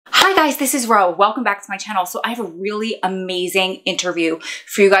guys, this is Ro. Welcome back to my channel. So I have a really amazing interview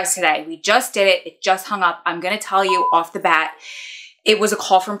for you guys today. We just did it. It just hung up. I'm going to tell you off the bat, it was a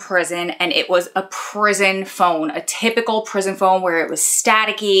call from prison and it was a prison phone, a typical prison phone where it was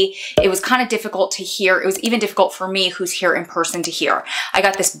staticky. It was kind of difficult to hear. It was even difficult for me who's here in person to hear. I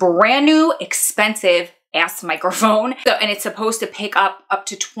got this brand new, expensive ass microphone. And it's supposed to pick up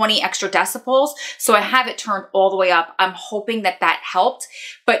to 20 extra decibels. So I have it turned all the way up. I'm hoping that that helped,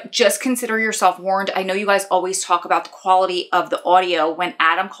 but just consider yourself warned. I know you guys always talk about the quality of the audio when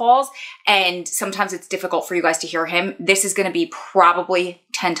Adam calls, and sometimes it's difficult for you guys to hear him. This is going to be probably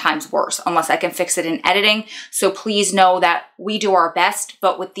 10 times worse unless I can fix it in editing. So please know that we do our best,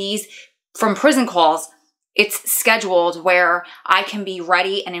 but with these from prison calls, it's scheduled where I can be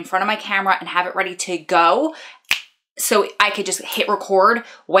ready and in front of my camera and have it ready to go. So I could just hit record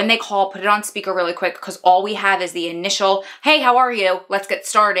when they call, put it on speaker really quick, because all we have is the initial, hey, how are you? Let's get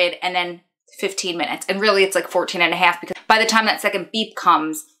started. And then 15 minutes. And really it's like 14 and a half, because by the time that second beep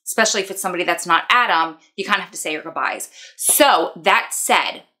comes, especially if it's somebody that's not Adam, you kind of have to say your goodbyes. So that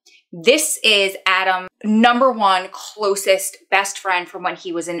said, this is Adam's #1 closest best friend from when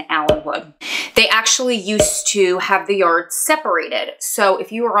he was in Allenwood. They actually used to have the yards separated. So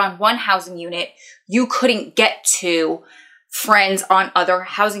if you were on one housing unit, you couldn't get to friends on other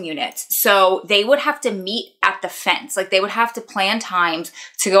housing units. So they would have to meet at the fence. Like they would have to plan times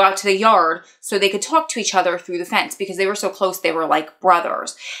to go out to the yard so they could talk to each other through the fence because they were so close. They were like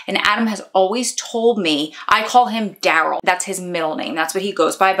brothers. And Adam has always told me, I call him Daryl. That's his middle name. That's what he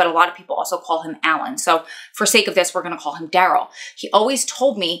goes by. But a lot of people also call him Alan. So for sake of this, we're going to call him Daryl. He always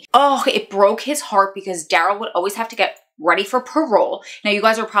told me, oh, it broke his heart because Daryl would always have to get ready for parole. Now you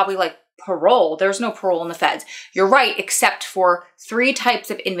guys are probably like, parole? There's no parole in the feds. You're right, except for 3 types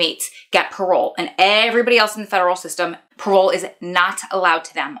of inmates get parole, and everybody else in the federal system, parole is not allowed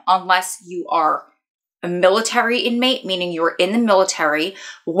to them unless you are a military inmate, meaning you were in the military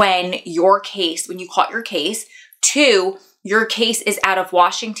when you caught your case. 2, your case is out of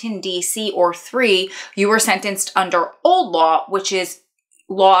Washington, D.C., or 3, you were sentenced under old law, which is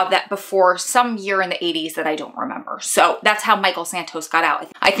law that before some year in the 80s that I don't remember. So that's how Michael Santos got out.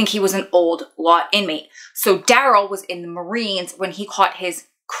 I think he was an old law inmate. So Daryl was in the Marines when he caught his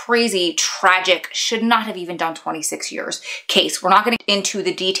crazy, tragic, should not have even done 26 years case. We're not going to get into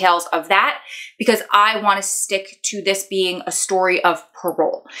the details of that because I want to stick to this being a story of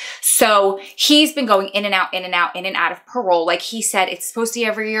parole. So he's been going in and out, in and out, in and out of parole. Like he said, it's supposed to be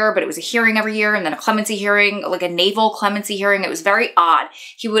every year, but it was a hearing every year and then a clemency hearing, like a naval clemency hearing. It was very odd.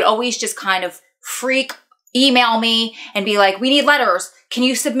 He would always just kind of email me and be like, we need letters. Can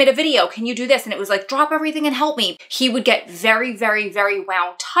you submit a video? Can you do this? And it was like, drop everything and help me. He would get very, very, very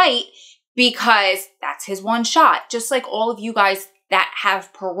wound tight because that's his one shot. Just like all of you guys that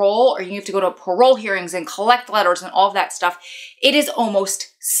have parole, or you have to go to parole hearings and collect letters and all of that stuff, it is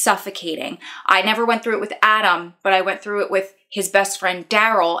almost suffocating. I never went through it with Adam, but I went through it with his best friend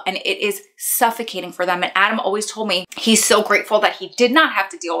Daryl, and it is suffocating for them. And Adam always told me he's so grateful that he did not have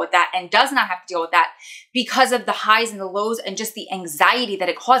to deal with that and does not have to deal with that because of the highs and the lows and just the anxiety that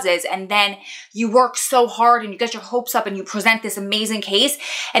it causes. And then you work so hard and you get your hopes up and you present this amazing case,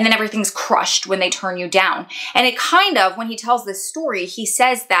 and then everything's crushed when they turn you down. And it kind of, when he tells this story, he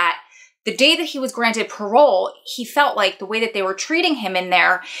says that the day that he was granted parole, he felt like the way that they were treating him in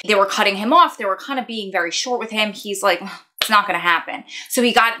there, they were cutting him off. They were kind of being very short with him. He's like, it's not going to happen. So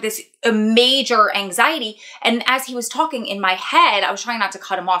he got this major anxiety. And as he was talking in my head, I was trying not to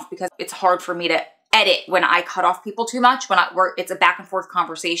cut him off because it's hard for me to edit when I cut off people too much, it's a back and forth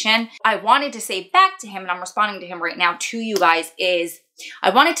conversation. I wanted to say back to him, and I'm responding to him right now to you guys, is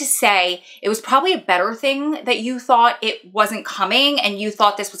I wanted to say it was probably a better thing that you thought it wasn't coming and you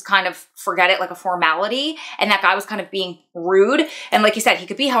thought this was kind of, forget it, like a formality, and that guy was kind of being rude. And like you said, he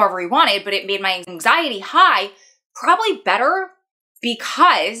could be however he wanted, but it made my anxiety high. Probably better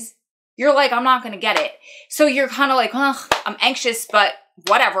because you're like, I'm not going to get it. So you're kind of like, oh, I'm anxious, but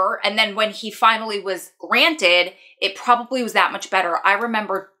whatever. And then when he finally was granted, it probably was that much better. I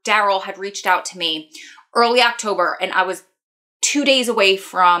remember Daryl had reached out to me early October, and I was 2 days away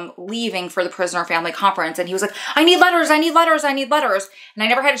from leaving for the prisoner family conference. And he was like, I need letters, I need letters, I need letters. And I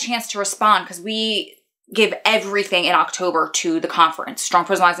never had a chance to respond because we give everything in October to the conference. Strong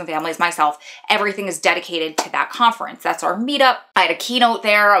Prison Lives and Families, myself, everything is dedicated to that conference. That's our meetup. I had a keynote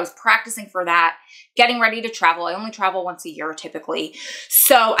there. I was practicing for that, getting ready to travel. I only travel once a year typically.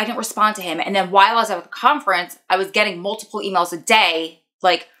 So I didn't respond to him. And then while I was at the conference, I was getting multiple emails a day,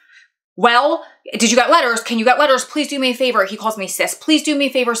 like, well, did you get letters? Can you get letters? Please do me a favor. He calls me sis. Please do me a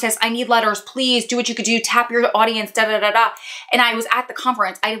favor, sis. I need letters. Please do what you could do. Tap your audience, da, da, da, da. And I was at the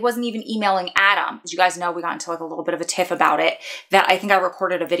conference. I wasn't even emailing Adam. As you guys know, we got into like a little bit of a tiff about it, that I think I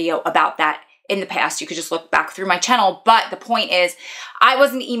recorded a video about that in the past. You could just look back through my channel. But the point is, I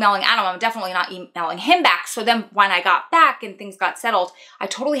wasn't emailing Adam. I'm definitely not emailing him back. So then when I got back and things got settled, I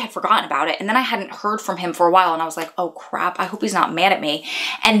totally had forgotten about it. And then I hadn't heard from him for a while. And I was like, oh crap, I hope he's not mad at me.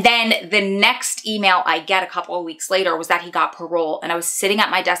 And then the next email I get a couple of weeks later was that he got parole. And I was sitting at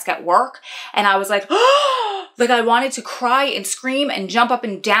my desk at work and I was like, oh, like I wanted to cry and scream and jump up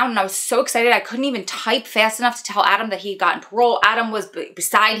and down. And I was so excited. I couldn't even type fast enough to tell Adam that he had gotten parole. Adam was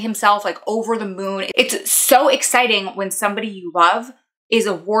beside himself, like over the moon. It's so exciting when somebody you love is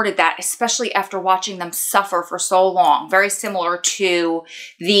awarded that, especially after watching them suffer for so long. Very similar to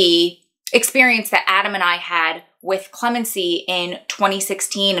the experience that Adam and I had with clemency in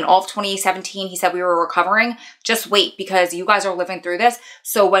 2016 and all of 2017. He said we were recovering. Just wait, because you guys are living through this.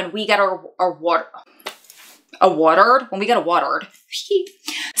 So when we get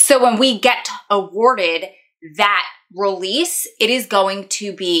so when we get awarded that release, it is going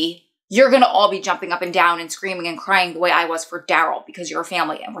to be, you're going to all be jumping up and down and screaming and crying the way I was for Daryl, because you're a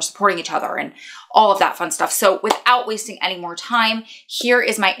family and we're supporting each other and all of that fun stuff. So without wasting any more time, here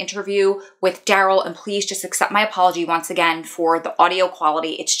is my interview with Daryl. And please just accept my apology once again for the audio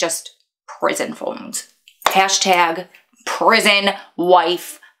quality. It's just prison phones. Hashtag prison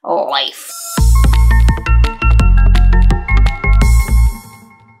wife life.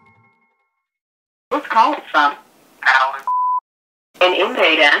 Who's calling from? Alan. An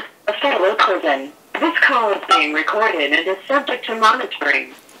inmate at a federal prison. This call is being recorded and is subject to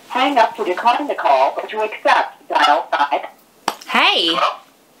monitoring. Hang up to decline the call or to accept. Dial 5. Hey. Hello?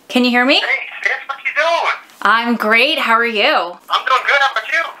 Can you hear me? Hey, sis, what you doing? I'm great. How are you? I'm doing good. How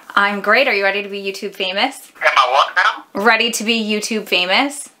about you? I'm great. Are you ready to be YouTube famous? Am I what now? Ready to be YouTube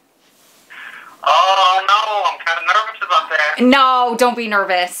famous? Oh, no. I'm kind of nervous about that. No, don't be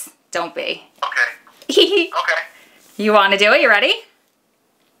nervous. Don't be. Okay. Okay. You want to do it? You ready?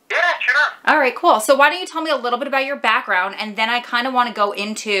 Yeah, sure. All right, cool. So why don't you tell me a little bit about your background, and then I kind of want to go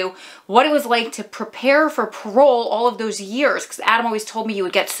into what it was like to prepare for parole all of those years, because Adam always told me you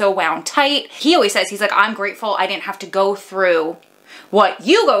would get so wound tight. He always says, he's like, I'm grateful I didn't have to go through what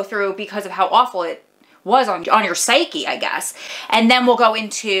you go through because of how awful it was on your psyche, I guess. And then we'll go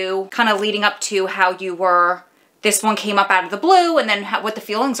into kind of leading up to how you were, this one came up out of the blue, and then what the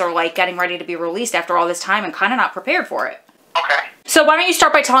feelings are like getting ready to be released after all this time and kind of not prepared for it. Okay. So why don't you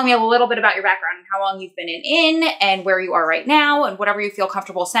start by telling me a little bit about your background and how long you've been in and where you are right now and whatever you feel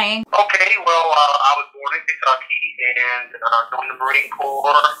comfortable saying. Okay, well, I was born in Kentucky and joined the Marine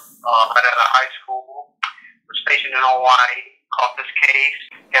Corps right out of high school. Was stationed in Hawaii, caught this case,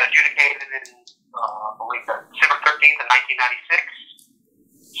 got adjudicated in, I believe, December 13th of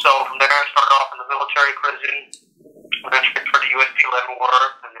 1996. So from there, I started off in the military prison, went for the USP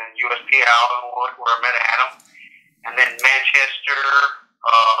Leavenworth, and then USP Allenwood, where I met Adam, and then Manchester,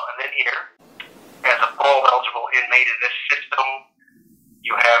 and then here. As a parole eligible inmate in this system,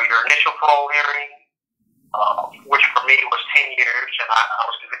 you have your initial parole hearing, which for me was 10 years, and I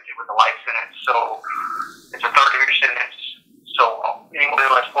was convicted with a life sentence. So it's a 30-year sentence. So anyone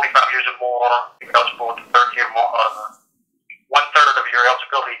who has 45 years or more is eligible with the third year, one-third of your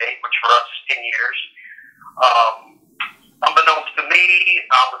eligibility date, which for us is 10 years. Unbeknownst to me,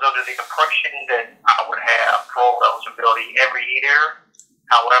 I was under the impression that I would have parole eligibility every year.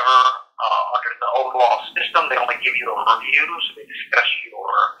 However, under the old law system, they only give you a review, so they discuss your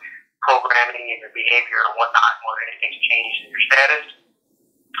programming and your behavior and whatnot, whether anything's changed in your status.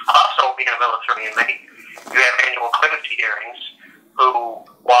 Also, being a military inmate, you have annual clemency hearings, who,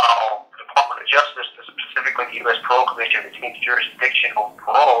 while the Department of Justice, specifically the U.S. Parole Commission, retains jurisdiction over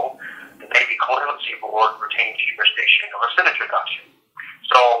parole, the Navy Clemency Board retains jurisdiction over sentence reduction.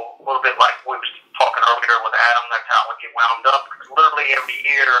 So, a little bit like we was talking earlier with Adam, that's how I get wound up. Because literally every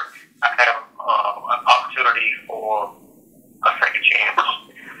year, I have an opportunity for a second chance.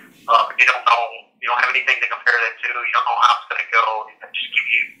 But you don't know, you don't have anything to compare that to. You don't know how it's going to go. They just give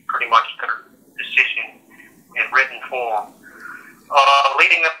you pretty much their decision in written form.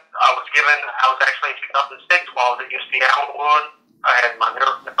 Leading up, I was actually in 2006 while I was at USP Allenwood. I had my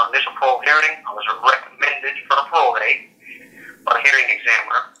initial parole hearing. I was recommended for a parole date by a hearing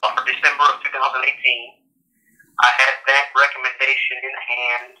examiner for December of 2018. I had that recommendation in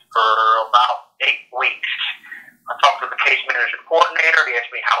hand for about 8 weeks. I talked to the case management coordinator. He asked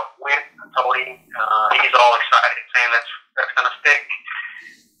me how it went. I told him. He's all excited, saying that's going to stick.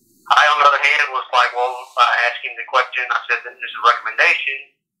 I, on the other hand, was like, well, I asked him the question. I said, this is a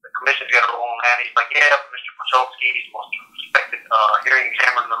recommendation. The commission's got a rule on that. He's like, yeah, Mr. Pocholsky, he's the most respected hearing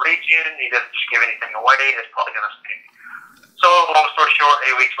examiner in the region. He doesn't just give anything away. That's probably going to stick. So, long story short,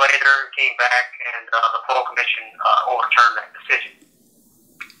 8 weeks later, came back, and the Parole Commission overturned that decision.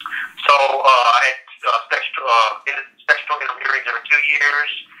 So, I had statutory hearings every 2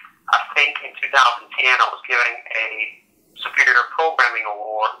 years. I think in 2010, I was giving a Superior Programming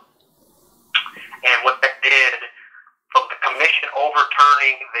Award. And what that did, from the commission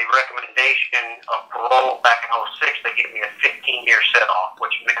overturning the recommendation of parole back in 2006, they gave me a 15-year set-off,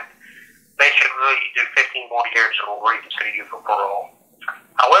 which meant basically you do 15 more years and we'll reconsider you for parole.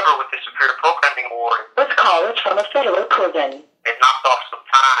 However, with the Superior Programming Award, This call is from a federal prison. it knocked off some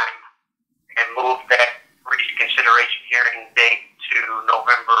time and moved that reconsideration hearing date to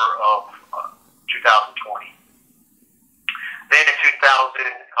November of 2020. Then in 2012,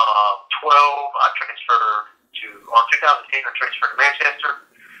 I transferred to, or 2010, I transferred to Manchester.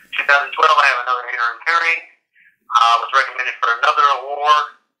 2012, I have another interim hearing. I was recommended for another award.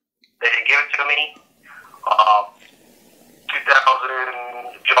 They didn't give it to me.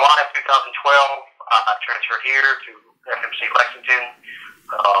 July of 2012, I transferred here to FMC Lexington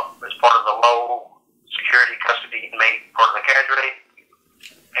as part of the low security custody inmate part of the cadre.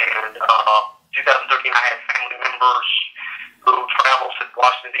 And 2013, I had family members who traveled to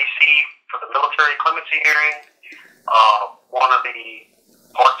Washington, D.C. for the military clemency hearing. One of the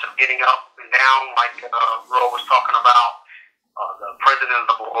parts of getting up and down, like Ro was talking about, the president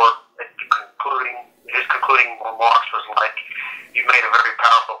of the board, his concluding remarks was like, you made a very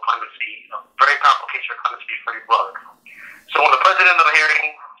powerful case for clemency for your brother. So when the president of the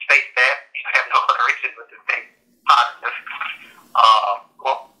hearing states that, I have no other reason but to think positive.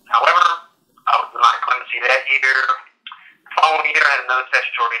 However, I was denied clemency that year. The following year, I had another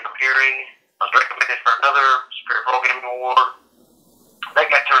statutory hearing. I was recommended for another Superior Programming Award.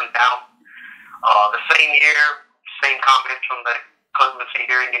 That got turned down. The same year, same comments from the clemency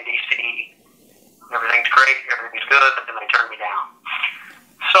hearing in D.C. Everything's great, everything's good, but then they turned me down.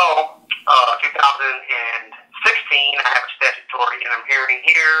 So, 2016, I have a statutory interim hearing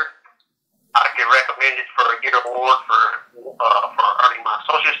here. I get recommended for a year award for earning my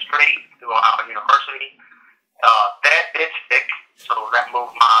associate's degree through Ohio University. That did stick, so that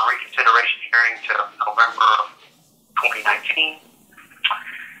moved my reconsideration hearing to November of 2019.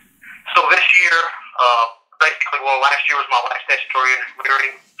 So this year, last year was my last statutory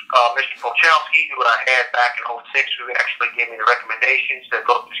hearing. Mr. Pocholsky, who I had back in 2006, who actually gave me the recommendations, said,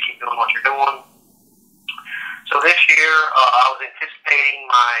 look, just keep doing what you're doing. So this year, I was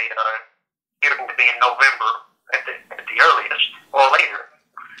anticipating my hearing to be in November at the earliest, or later.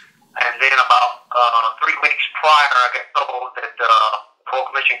 And then about 3 weeks prior, I got told that the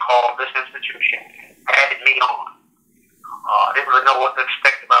Parole Commission called this institution, added me on. Didn't really know what to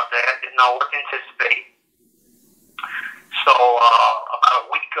expect about that, didn't know what to anticipate. So about a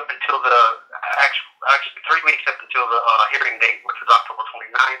week up until actually 3 weeks up until the hearing date, which was October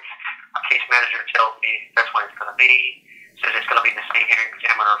 29th, my case manager tells me that's when it's going to be. Says it's going to be the same hearing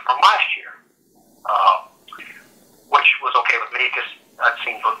examiner from last year, which was okay with me because I'd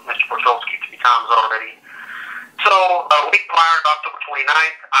seen Mr. Pocholsky 3 times already. So a week prior to October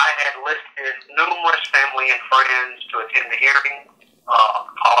 29th, I had listed numerous family and friends to attend the hearing.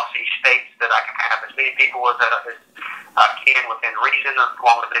 Policy states that I can have as many people as I can within reason, as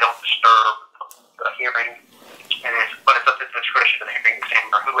long as they don't disturb the hearing. But it's up to the discretion of the hearing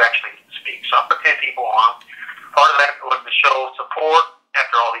examiner who actually speaks. So I put 10 people on. Part of that was to show support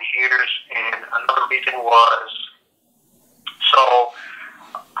after all these years, and another reason was so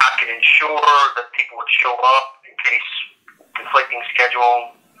I could ensure that people would show up in case conflicting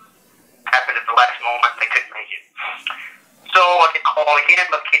schedule happened at the last moment and they couldn't make it. So I get called again,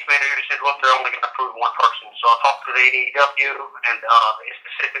 but the case manager said, look, they're only going to approve one person. So I talked to the ADW and the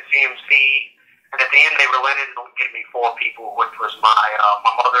specific CMC, and at the end they relented and gave me 4 people, which was my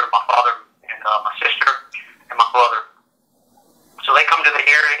mother, my father, and my sister, and my brother. So they come to the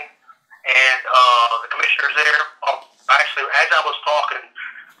hearing, and the commissioner's there. Actually, as I was talking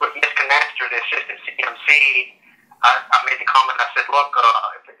with Ms. Canaster, the assistant CMC, I made the comment, I said, look,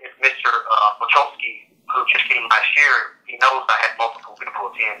 if Mr. Pocholsky, who just came last year, he knows I had multiple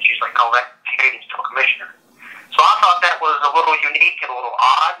people attend. She's like, no, that changes to a commissioner. So I thought that was a little unique and a little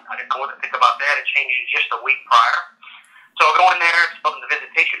odd. I didn't know what to think about that. It changes just a week prior. So I go in there, it's in the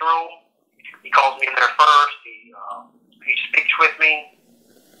visitation room. He calls me in there first. He speaks with me.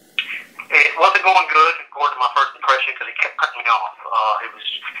 It wasn't going good, according to my first impression, because he kept cutting me off. It was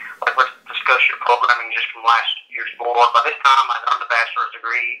like, let's discuss your programming just from last year's board. By this time, I'd earned a bachelor's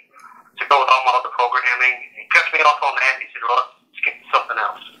degree to go with all my other programming. He cut me off on that, and he said, well, let's get to something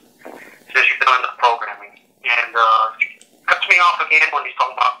else. says you've done enough programming. And cuts me off again when he's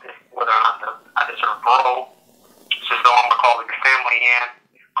talking about whether or not I deserve parole. Says, no, I'm going to call your family in.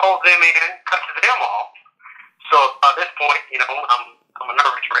 Calls them in, cuts them off. So by this point, you know, I'm a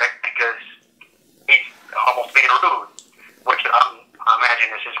nervous wreck because he's almost being rude, which I imagine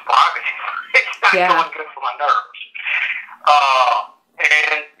is his prerogative. It's not going good for my nerves.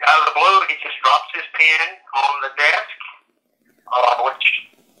 And out of the blue, he just drops his pen on the desk, which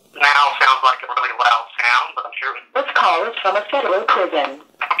now sounds like a really loud sound, but I'm sure this call is from a federal prison.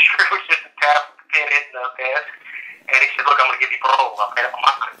 I'm sure it was just a tap of the pen hitting the desk. And he said, look, I'm going to give you parole. I made up my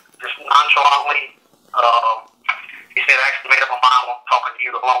mind. Just nonchalantly. He said, I actually made up my mind on talking to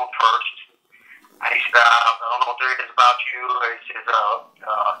you alone first. And he said, I don't know what there is about you. He says,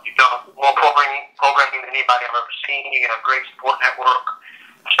 you've done more programming than anybody I've ever seen. You got a great support network.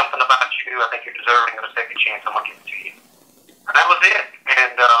 There's something about you. I think you're deserving of a second chance. I'm going to give it to you. And that was it.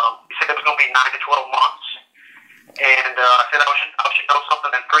 And he said it was going to be 9 to 12 months. And I said I should know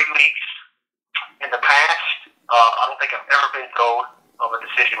something in 3 weeks. In the past, I don't think I've ever been told of a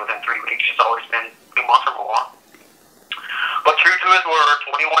decision within 3 weeks. It's always been 2 months or more. But true to his word,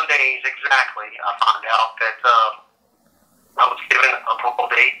 21 days exactly, I found out that I was given a parole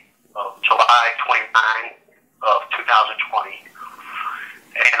date of July 29 of 2020.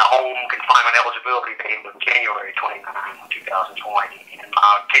 And a home confinement eligibility date was January 29 of 2020. And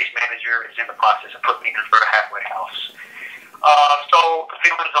my case manager is in the process of putting me in for a halfway house. So the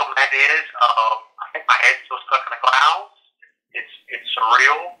feelings on that is, I think my head's still stuck in the clouds. It's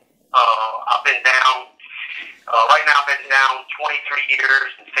surreal. I've been down, right now I've been down 23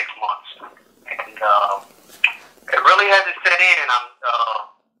 years and 6 months. And it really hasn't set in, and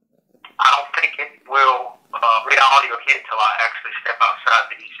I don't think it will, reality will hit until I actually step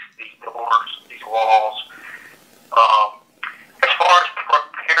outside these doors, these walls. As far as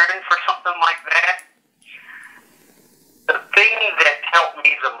preparing for something like that, the thing that helped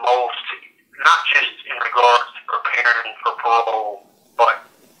me the most, not just in regards to preparing for parole, but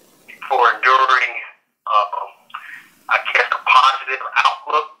for enduring, I guess, a positive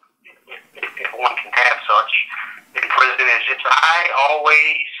outlook, if one can have such, in prison, is just I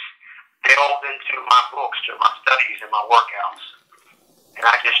always delved into my books, to my studies and my workouts. And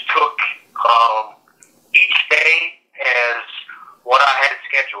I just took each day as what I had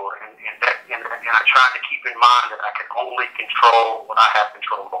scheduled, and I tried to keep in mind that I could only control what I have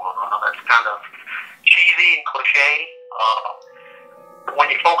control over. I know that's kind of cheesy and cliche.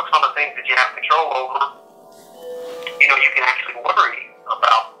 When you focus on the things that you have control over, you know, you can actually worry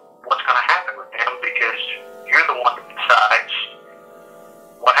about what's going to happen with them because you're the one that decides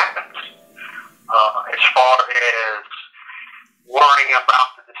what happens. As far as worrying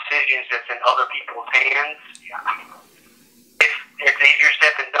about the decisions that's in other people's hands, it's easier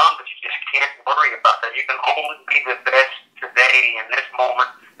said than done, but you just can't worry about that. You can only be the best today in this moment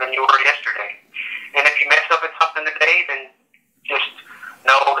than you were yesterday. And if you mess up at something today, then just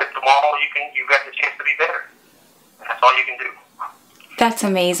know that tomorrow you've got the chance to be better. And that's all you can do. That's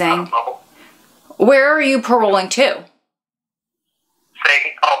amazing. Where are you paroling to?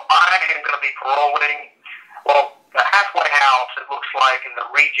 I am going to be paroling. Well, the halfway house, it looks like, in the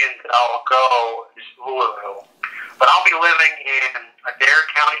region that I'll go is Louisville. But I'll be living in Adair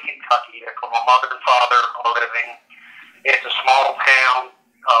County, Kentucky. That's where my mother and father are living. It's a small town,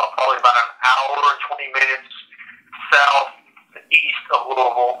 probably about an hour and 20 minutes southeast of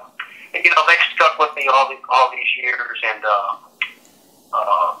Louisville. And, you know, they've stuck with me all these years, and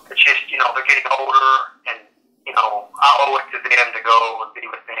it's just, you know, they're getting older, and, you know, I owe it to them to go and be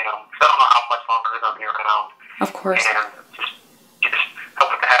with them. Because I don't know how much longer they're going to be around. Of course. And just help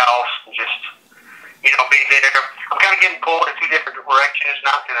with the house and just, you know, be there. I'm kind of getting pulled in 2 different directions,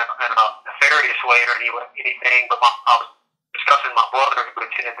 not in a nefarious way or anything, but I was discussing my brother who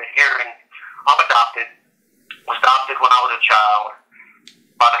attended the hearing. I'm adopted. Was adopted when I was a child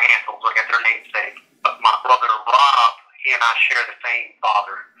by the Hansels. I got their namesake. But my brother Rob, he and I share the same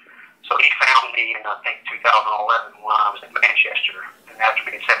father. So he found me in, I think, 2011 when I was in Manchester, and after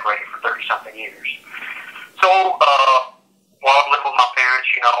being separated for 30-something years. So, while I'm living with my parents,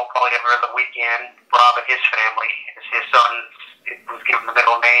 you know, probably every other weekend, Rob and his family, his son was given the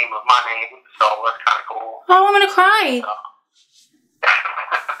middle name of my name, so that's kind of cool. Oh, I'm going to cry.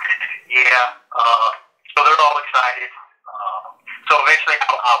 Yeah, so they're all excited. So eventually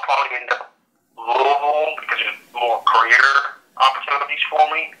I'll probably end up Louisville because there's more career opportunities for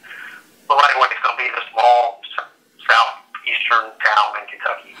me. But right away it's going to be the small South eastern town in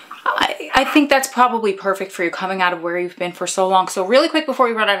Kentucky. I think that's probably perfect for you coming out of where you've been for so long. So really quick before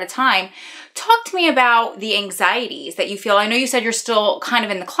we run out of time, talk to me about the anxieties that you feel. I know you said you're still kind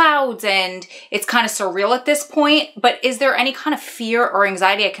of in the clouds and it's kind of surreal at this point, but is there any kind of fear or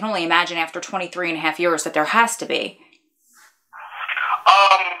anxiety? I can only imagine after 23 and a half years that there has to be.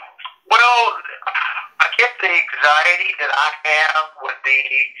 Well, I guess the anxiety that I have would be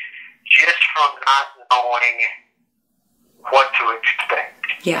just from not knowing what to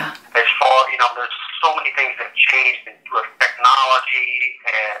expect. Yeah. As far, there's so many things that changed with technology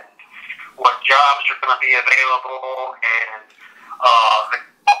and what jobs are going to be available and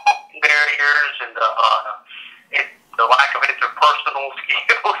the barriers and the lack of interpersonal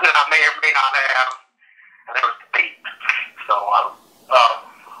skills that I may or may not have. And there was debate. So,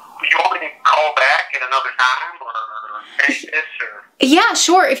 you want me to call back at another time or finish this or? Yeah,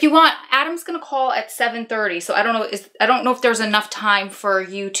 sure. If you want, Adam's gonna call at 7:30. So I don't know if there's enough time for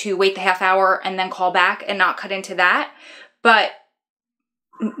you to wait the half hour and then call back and not cut into that. But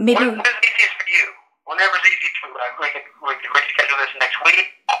maybe. Whatever's easiest for you. Whenever's easiest for you. We can reschedule this next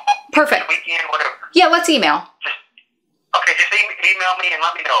week. Perfect. Weekend, whatever. Yeah, let's email. Just email me and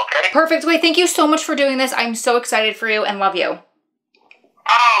let me know, okay? Perfect. Wait, thank you so much for doing this. I'm so excited for you and love you.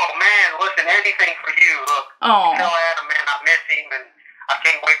 Oh, man, listen, anything for you. Look, Oh. tell Adam, man, I miss him, and I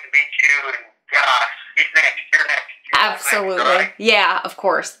can't wait to meet you, and gosh, he's next, you're next. Absolutely. Next, right? Yeah, of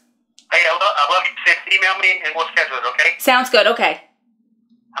course. Hey, I love you, sis. Email me, and we'll schedule it, okay? Sounds good. Okay.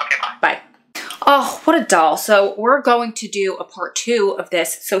 Okay, bye. Bye. Oh, what a doll. So we're going to do a part 2 of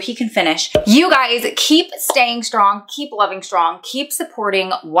this so he can finish. You guys keep staying strong, keep loving strong, keep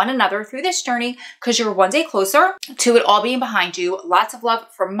supporting one another through this journey because you're one day closer to it all being behind you. Lots of love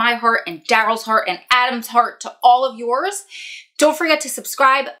from my heart and Daryl's heart and Adam's heart to all of yours. Don't forget to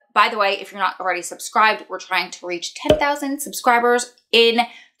subscribe. By the way, if you're not already subscribed, we're trying to reach 10,000 subscribers in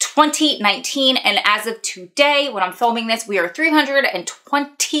 2019, and as of today, when I'm filming this, we are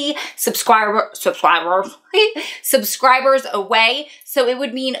 320 subscribers away. So it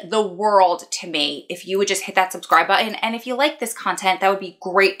would mean the world to me if you would just hit that subscribe button. And if you like this content, that would be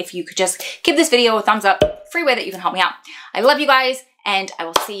great if you could just give this video a thumbs up. Free way that you can help me out. I love you guys, and I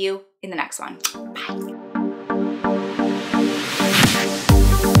will see you in the next one. Bye.